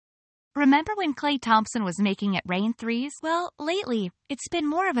Remember when Klay Thompson was making it rain threes? Well, lately, it's been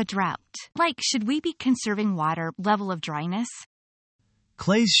more of a drought. Like, should we be conserving water level of dryness?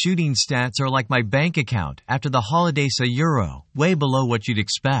 Klay's shooting stats are like my bank account after the holiday euro, way below what you'd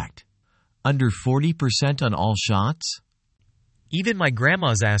expect. Under 40% on all shots? Even my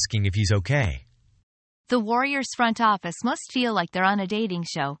grandma's asking if he's okay. The Warriors front office must feel like they're on a dating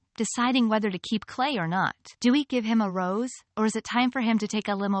show, deciding whether to keep Klay or not. Do we give him a rose, or is it time for him to take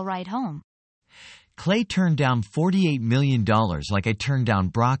a limo ride home? Klay turned down $48 million like I turned down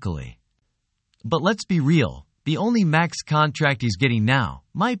broccoli. But let's be real, the only max contract he's getting now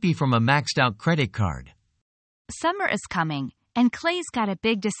might be from a maxed-out credit card. Summer is coming, and Klay's got a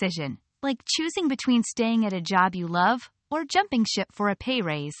big decision, like choosing between staying at a job you love or jumping ship for a pay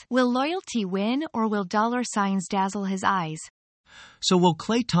raise. Will loyalty win, or will dollar signs dazzle his eyes? So will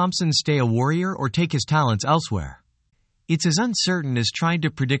Klay Thompson stay a Warrior or take his talents elsewhere? It's as uncertain as trying to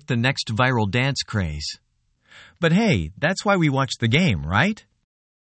predict the next viral dance craze. But hey, that's why we watch the game, right?